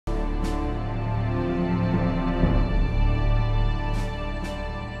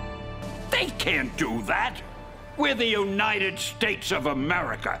They can't do that. We're the United States of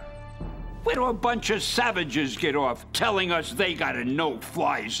America. Where do a bunch of savages get off telling us they got a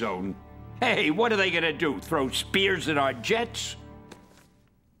no-fly zone? Hey, what are they gonna do, throw spears at our jets?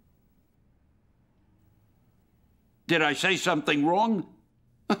 Did I say something wrong?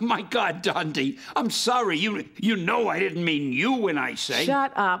 My God, Dundee, I'm sorry. You know I didn't mean you when I say...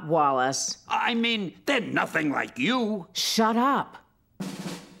 Shut up, Wallace. I mean, they're nothing like you. Shut up.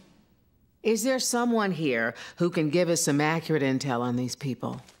 Is there someone here who can give us some accurate intel on these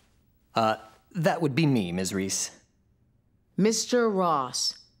people? That would be me, Ms. Reese. Mr.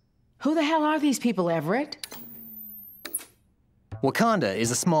 Ross, who the hell are these people, Everett? Wakanda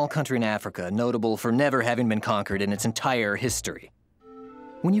is a small country in Africa, notable for never having been conquered in its entire history.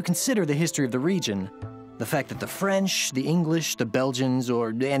 When you consider the history of the region, the fact that the French, the English, the Belgians,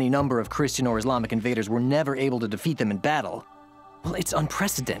 or any number of Christian or Islamic invaders were never able to defeat them in battle, well, it's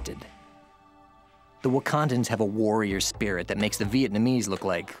unprecedented. The Wakandans have a warrior spirit that makes the Vietnamese look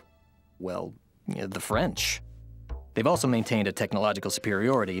like, well, the French. They've also maintained a technological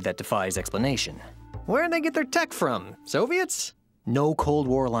superiority that defies explanation. Where'd they get their tech from? Soviets? No Cold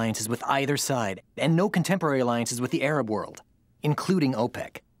War alliances with either side, and no contemporary alliances with the Arab world, including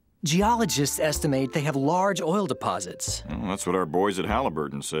OPEC. Geologists estimate they have large oil deposits. Well, that's what our boys at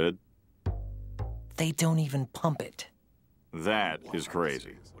Halliburton said. They don't even pump it. That is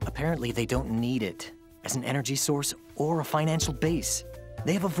crazy. Apparently, they don't need it as an energy source or a financial base.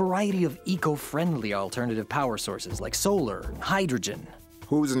 They have a variety of eco-friendly alternative power sources like solar and hydrogen.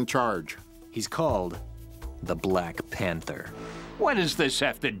 Who's in charge? He's called the Black Panther. What does this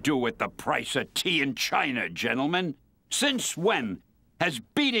have to do with the price of tea in China, gentlemen? Since when has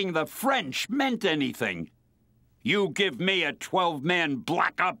beating the French meant anything? You give me a 12-man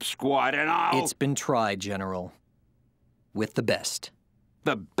Black Ops squad and I'll... It's been tried, General. With the best.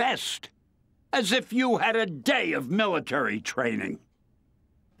 The best? As if you had a day of military training.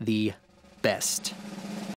 The best.